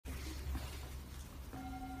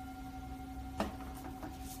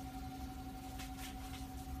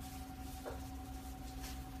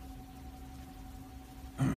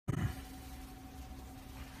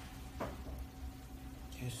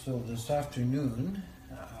So this afternoon,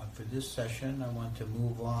 for this session, I want to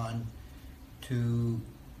move on to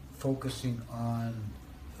focusing on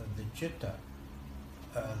the citta.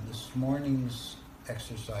 This morning's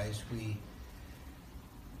exercise, we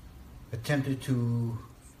attempted to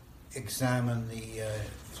examine the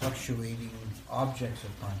fluctuating objects of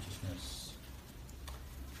consciousness.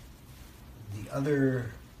 The other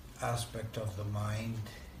aspect of the mind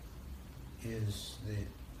is the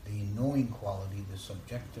knowing quality, the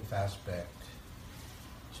subjective aspect,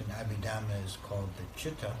 which in Abhidhamma is called the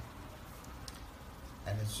citta.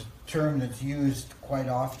 And it's a term that's used quite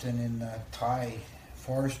often in the Thai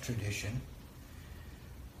forest tradition.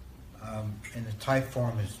 In the Thai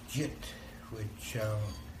form is jit, which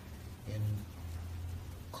in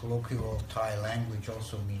colloquial Thai language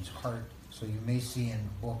also means heart. So you may see in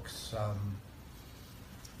books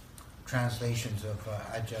translations of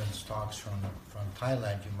Ajahn talks from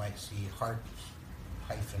Thailand. You might see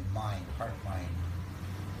heart-mind, heart mind.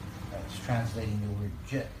 It's translating the word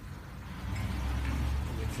jit,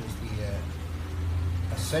 which is the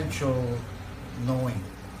essential knowing,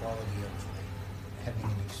 the quality of having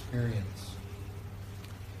an experience.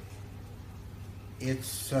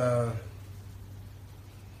 It's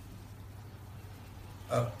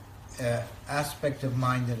aspect of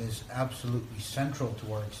mind that is absolutely central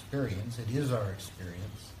to our experience. It is our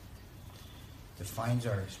experience, defines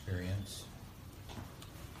our experience,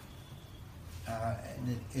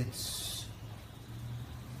 and it's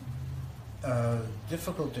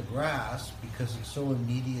difficult to grasp because it's so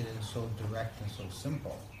immediate and so direct and so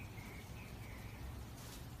simple.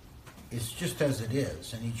 It's just as it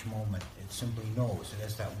is in each moment. It simply knows. It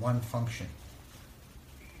has that one function.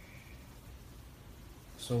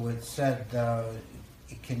 So it's said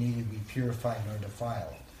it can neither be purified nor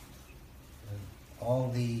defiled. All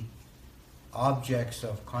the objects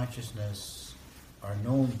of consciousness are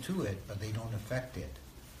known to it, but they don't affect it.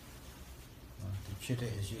 The citta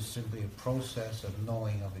is just simply a process of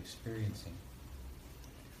knowing, of experiencing.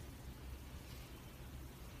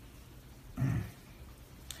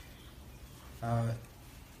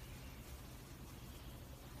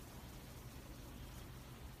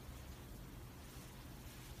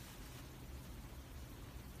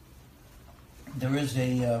 There is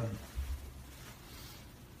a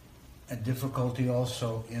difficulty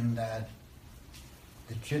also in that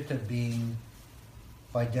the citta being,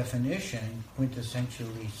 by definition,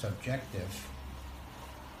 quintessentially subjective,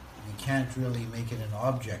 you can't really make it an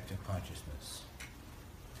object of consciousness.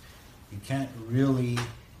 You can't really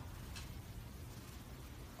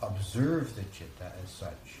observe the citta as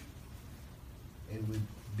such. It would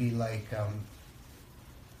be like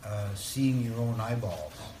seeing your own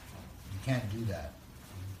eyeballs. You can't do that.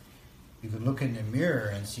 You can look in the mirror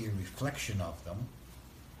and see a reflection of them,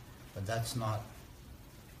 but that's not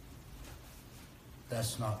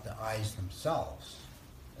the eyes themselves.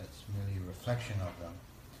 That's merely a reflection of them.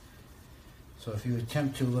 So if you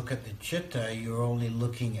attempt to look at the citta, you're only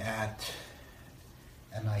looking at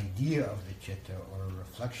an idea of the citta or a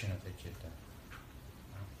reflection of the citta.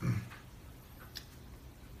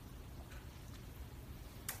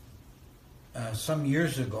 Some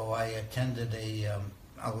years ago, I attended a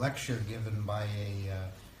lecture given by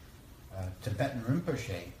a Tibetan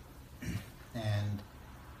Rinpoche, and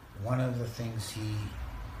one of the things he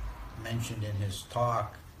mentioned in his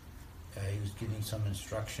talk, he was giving some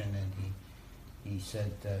instruction, and he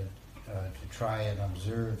said to try and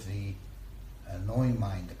observe the knowing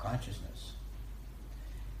mind, the consciousness.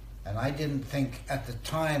 And I didn't think, at the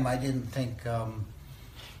time,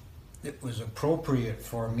 it was appropriate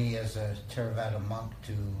for me as a Theravada monk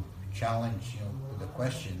to challenge, with a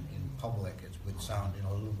question in public. It would sound, it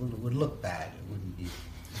would look bad. It wouldn't be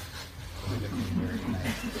very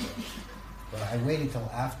nice. But I waited till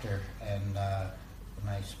after, and when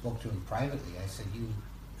I spoke to him privately, I said, "You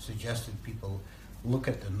suggested people look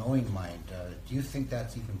at the knowing mind. Do you think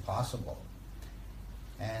that's even possible?"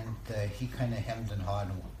 And he kind of hemmed and hawed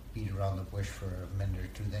and beat around the bush for a minute or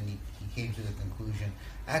two. Then he came to the conclusion,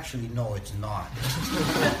 actually, no, it's not.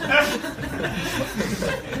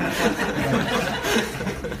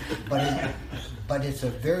 but it's a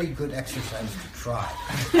very good exercise to try.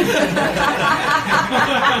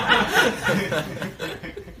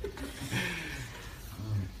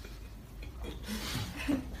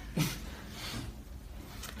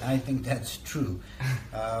 I think that's true.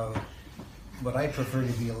 But I prefer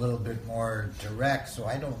to be a little bit more direct, so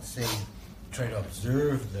I don't say try to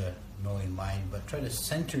observe the knowing mind, but try to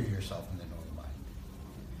center yourself in the knowing mind.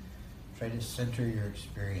 Try to center your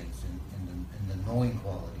experience in the knowing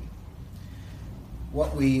quality.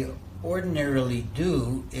 What we ordinarily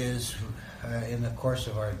do is in the course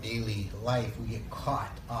of our daily life, we get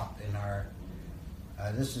caught up in our,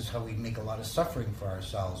 this is how we make a lot of suffering for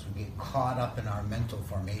ourselves. We get caught up in our mental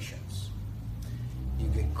formations. You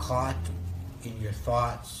get caught in your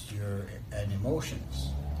thoughts, and emotions,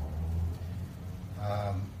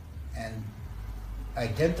 and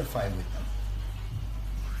identify with them,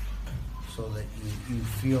 so that you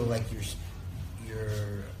feel like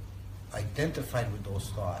you're identified with those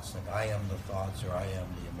thoughts, like I am the thoughts or I am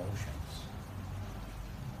the emotions.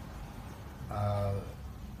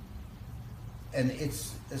 And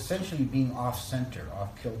it's essentially being off-center,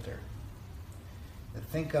 off-kilter.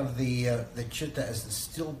 Think of the chitta as the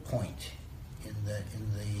still point in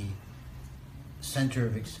the center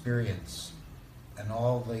of experience, and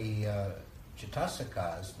all the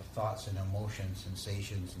chittasakas, the thoughts and emotions,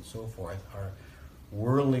 sensations, and so forth, are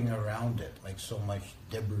whirling around it like so much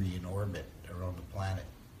debris in orbit around the planet.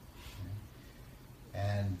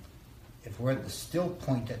 And if we're at the still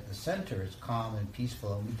point at the center, it's calm and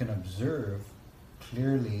peaceful, and we can observe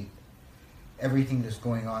clearly everything that's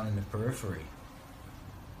going on in the periphery.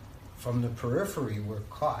 From the periphery, we're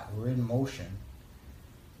caught, we're in motion,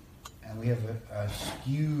 and we have a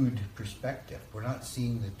skewed perspective. We're not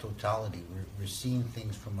seeing the totality, we're seeing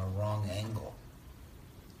things from a wrong angle.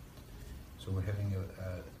 So we're having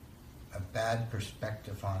a bad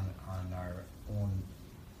perspective on our own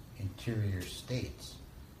interior states,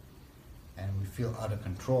 and we feel out of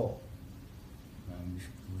control.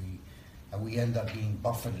 We end up being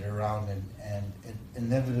buffeted around, and it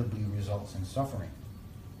inevitably results in suffering.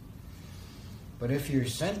 But if you're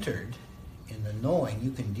centered in the knowing, you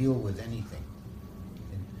can deal with anything. You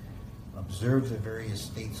can observe the various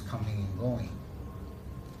states coming and going,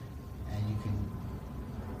 and you can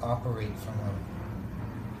operate from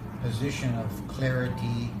a position of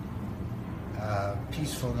clarity,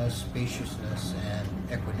 peacefulness, spaciousness, and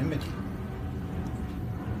equanimity.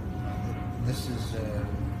 This is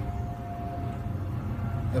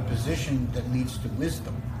the position that leads to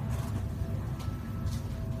wisdom.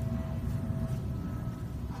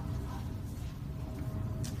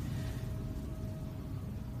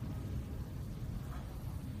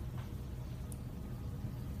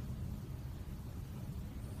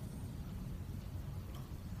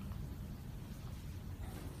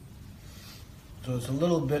 So it's a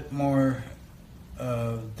little bit more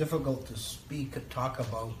difficult to talk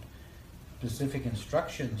about specific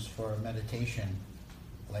instructions for meditation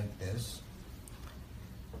like this.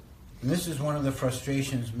 And this is one of the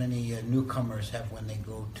frustrations many newcomers have when they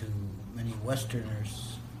go to, many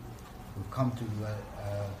Westerners who come to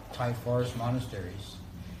Thai forest monasteries.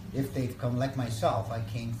 If they've come, like myself, I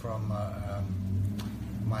came from,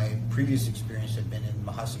 my previous experience had been in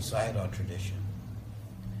Mahasi Sayadaw tradition.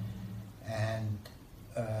 And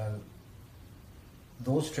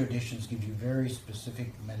those traditions give you very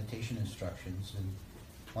specific meditation instructions, and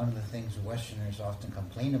one of the things Westerners often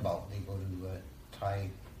complain about, they go to Thai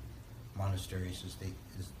monasteries, is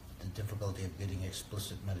the difficulty of getting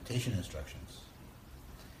explicit meditation instructions.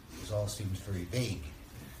 This all seems very vague.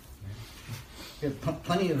 We have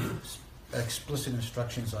plenty of explicit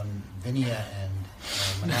instructions on Vinaya and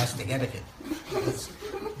monastic etiquette.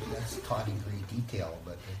 That's taught in great detail,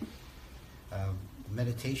 but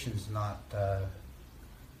meditation's not,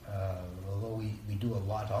 although we do a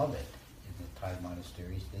lot of it in the Thai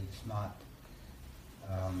monasteries, it's not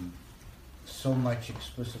so much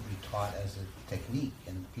explicitly taught as a technique,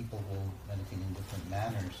 and people will meditate in different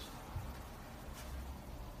manners.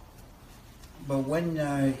 But when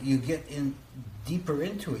you get in deeper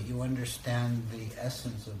into it, you understand the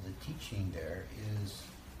essence of the teaching there is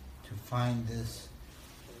to find this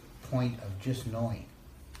point of just knowing,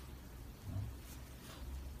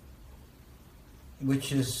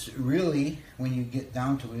 which is really, when you get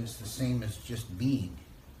down to it, it's the same as just being.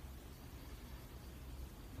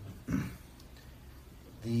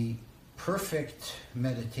 The perfect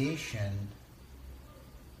meditation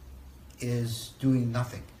is doing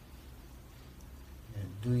nothing.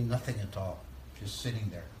 Doing nothing at all, just sitting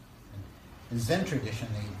there. In Zen tradition,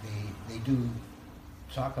 they do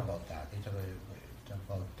talk about that. They talk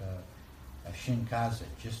about shinkaza,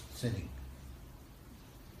 just sitting.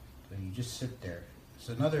 So you just sit there.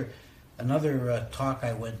 So another talk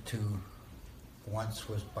I went to once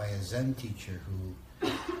was by a Zen teacher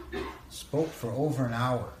who spoke for over an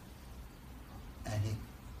hour, and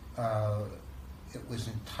it was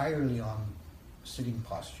entirely on sitting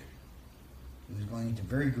posture. He was going into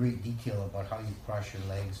very great detail about how you cross your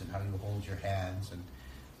legs and how you hold your hands and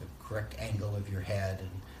the correct angle of your head. And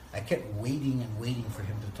I kept waiting and waiting for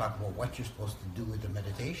him to talk about what you're supposed to do with the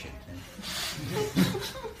meditation. And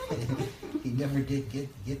he never did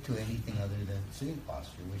get to anything other than sitting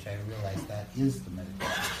posture, which I realized that is the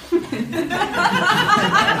meditation.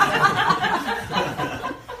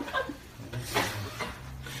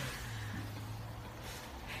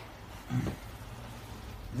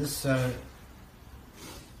 This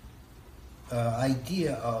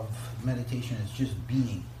idea of meditation is just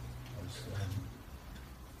being,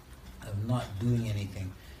 of not doing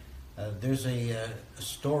anything. There's a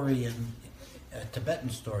story, a Tibetan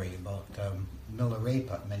story about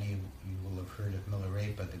Milarepa. Many of you will have heard of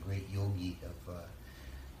Milarepa, the great yogi of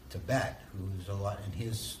Tibet, who's a lot in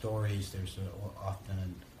his stories. There's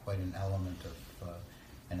often quite an element of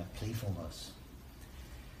and a playfulness.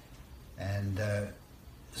 And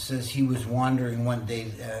says he was wandering one day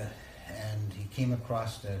and he came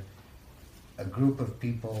across a group of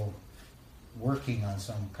people working on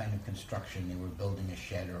some kind of construction. They were building a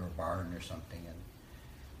shed or a barn or something, and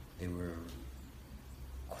they were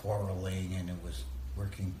quarreling, and it was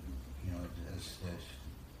working, as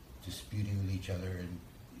disputing with each other, and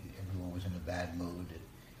everyone was in a bad mood.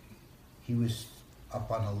 He was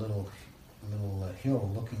up on a little hill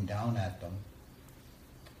looking down at them,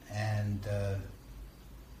 and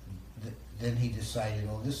then he decided,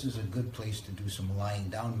 well, this is a good place to do some lying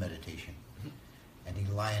down meditation. And he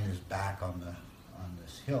lay on his back on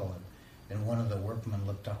this hill, and one of the workmen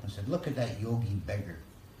looked up and said, "Look at that yogi beggar.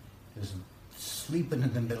 He's sleeping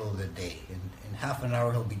in the middle of the day. In half an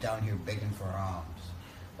hour he'll be down here begging for alms.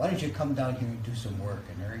 Why don't you come down here and do some work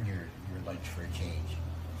and earn your lunch for a change?"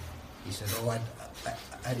 He said, "Oh,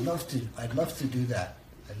 I'd love to do that.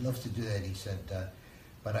 I'd love to do that." He said,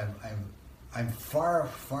 "But I'm far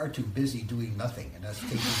too busy doing nothing, and that's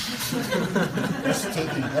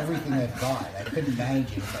taking everything I've got. I couldn't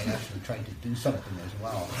manage it if I actually tried to do something as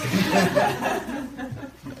well."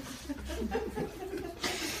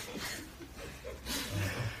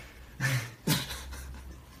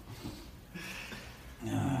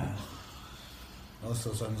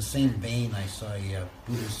 Also, so in the same vein, I saw a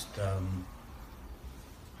Buddhist. I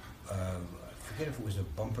forget if it was a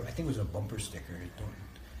bumper. I think it was a bumper sticker.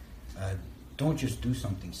 Don't just do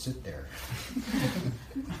something, sit there.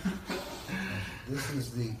 This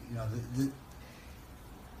is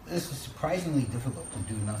this is surprisingly difficult to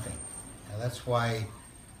do nothing. And that's why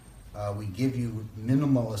we give you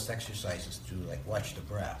minimalist exercises to watch the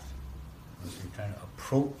breath. Because you're trying to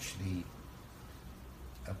approach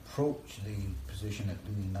the position of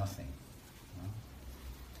doing nothing.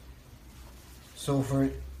 So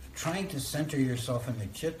for trying to center yourself in the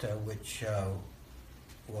citta, which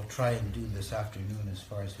we'll try and do this afternoon as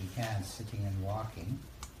far as we can, sitting and walking.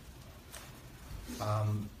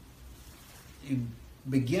 You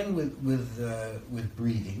begin with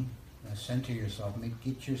breathing. Center yourself.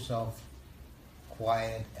 Get yourself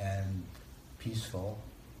quiet and peaceful,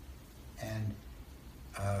 and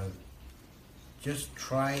just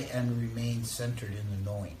try and remain centered in the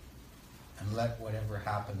knowing, and let whatever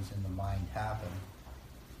happens in the mind happen.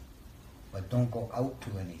 But don't go out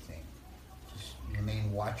to anything. Just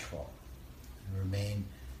remain watchful and remain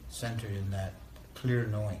centered in that clear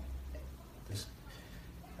knowing.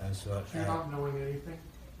 So you're not knowing anything?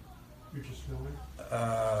 You're just knowing?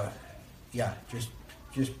 Yeah, just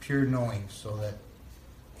pure knowing, so that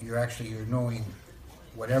you're knowing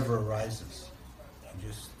whatever arises.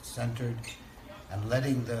 You're just centered and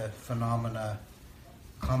letting the phenomena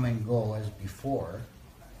come and go as before,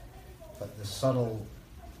 but the subtle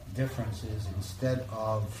difference is, instead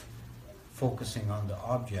of focusing on the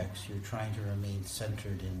objects, you're trying to remain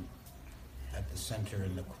centered at the center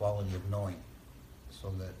in the quality of knowing,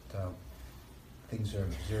 so that things are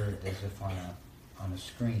observed as if on a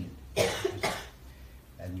screen,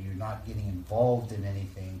 and you're not getting involved in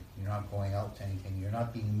anything. You're not going out to anything. You're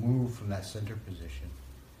not being moved from that center position.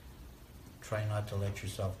 Try not to let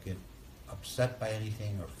yourself get upset by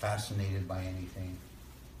anything or fascinated by anything.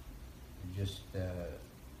 You just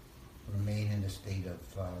remain in a state of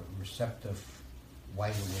receptive,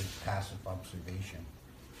 wide-awake, passive observation.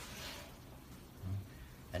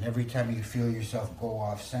 And every time you feel yourself go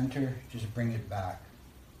off center, just bring it back.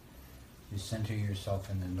 You center yourself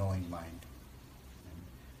in the knowing mind.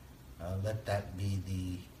 And, let that be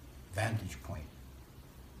the vantage point.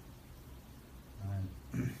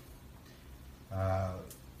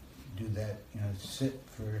 Do that, sit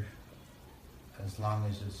for as long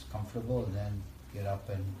as it's comfortable, and then get up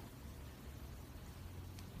and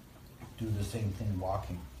do the same thing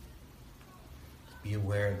walking. Be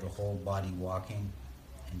aware of the whole body walking,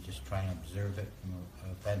 and just try and observe it from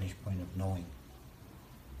a vantage point of knowing.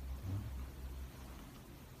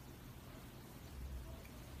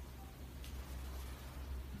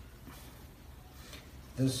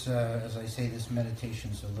 This, as I say, this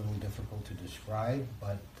meditation is a little difficult to describe,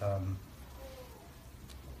 but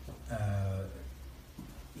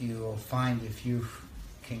you'll find if you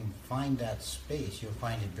can find that space, you'll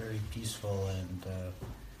find it very peaceful and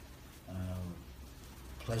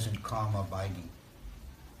pleasant, calm, abiding.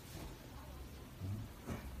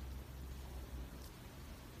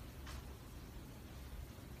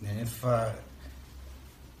 And if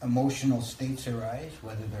emotional states arise,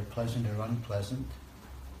 whether they're pleasant or unpleasant,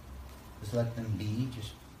 just let them be,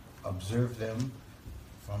 just observe them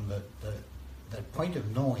from the point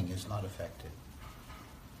of knowing is not affected.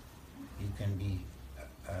 You can be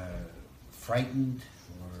frightened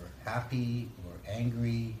or happy or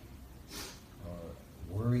angry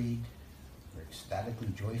or worried or ecstatically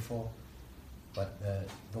joyful, but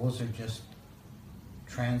those are just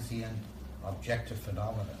transient objective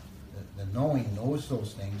phenomena. The knowing knows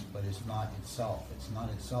those things, but it's not itself. It's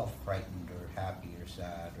not itself frightened or happy or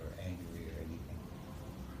sad or angry or anything.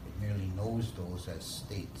 It merely knows those as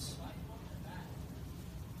states.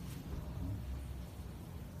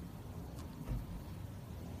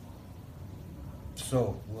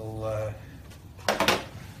 So we'll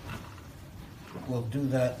do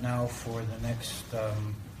that now for the next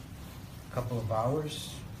couple of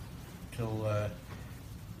hours till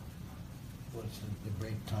what's the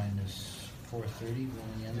break time is 4:30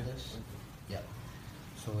 when we end this? Yeah.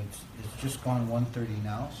 So it's just gone 1:30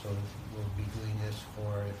 now, so we'll be doing this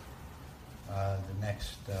for the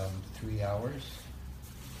next 3 hours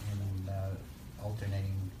and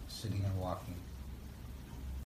alternating sitting and walking.